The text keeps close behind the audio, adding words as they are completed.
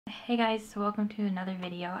Hey guys, so welcome to another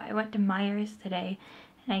video. I went to Meijer's today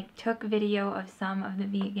and I took video of some of the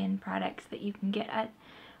vegan products that you can get at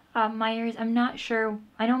Meijer's. I'm not sure,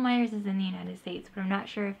 I know Meijer's is in the United States, but I'm not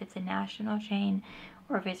sure if it's a national chain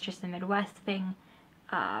or if it's just a Midwest thing.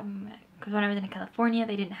 Because when I was in California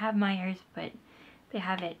they didn't have Meijer's, but they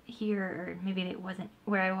have it here, or maybe it wasn't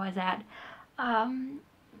where I was at.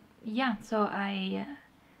 Yeah, so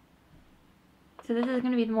this is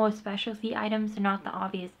going to be the most specialty items, so not the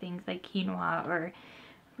obvious things like quinoa or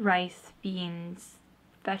rice, beans,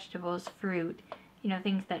 vegetables, fruit, you know,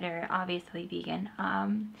 things that are obviously vegan.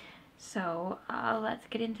 Let's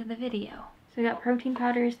get into the video. So we got protein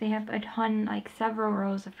powders. They have a ton, like several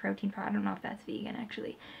rows of protein powder. I don't know if that's vegan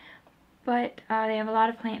actually. But they have a lot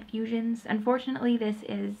of plant fusions. Unfortunately, this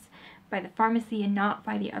is by the pharmacy and not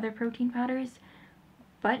by the other protein powders.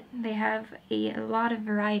 But they have a lot of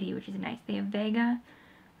variety, which is nice. They have Vega.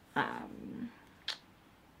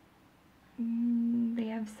 They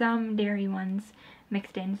have some dairy ones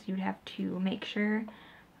mixed in, so you'd have to make sure.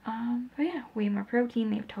 But yeah, way more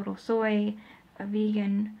protein. They have total soy, a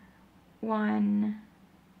vegan one,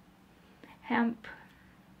 hemp,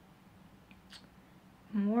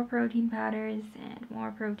 more protein powders, and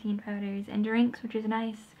more protein powders, and drinks, which is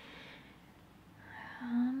nice.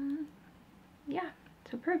 Yeah.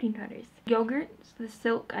 So protein powders. Yogurt, so the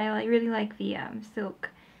Silk, I really like the Silk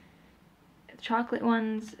chocolate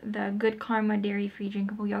ones. The Good Karma dairy-free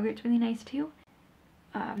drinkable yogurt's really nice too.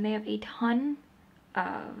 They have a ton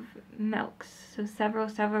of milks, so several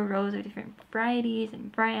rows of different varieties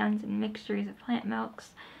and brands and mixtures of plant milks,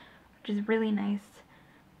 which is really nice.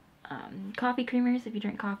 Coffee creamers, if you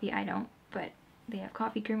drink coffee. I don't, but they have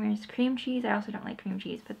coffee creamers. Cream cheese, I also don't like cream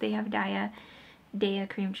cheese, but they have Daiya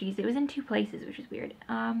cream cheese. It was in two places, which is weird.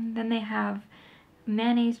 Then they have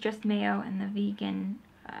mayonnaise, just mayo, and the vegan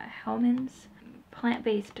Hellmann's.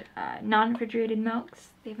 Plant-based non-refrigerated milks.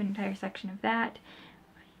 They have an entire section of that.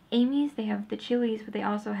 Amy's, they have the chilies, but they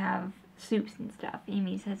also have soups and stuff.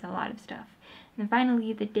 Amy's has a lot of stuff. And then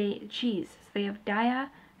finally, the cheese. So they have Daiya,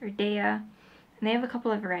 and they have a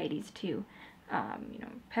couple of varieties too. You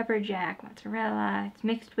know, pepper jack, mozzarella. It's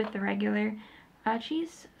mixed with the regular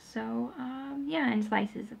cheese. So, yeah, and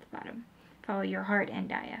slices at the bottom. Follow your heart and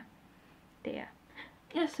Daiya.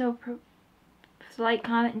 Yeah, so like,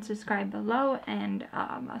 comment, and subscribe below, and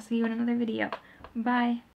I'll see you in another video. Bye!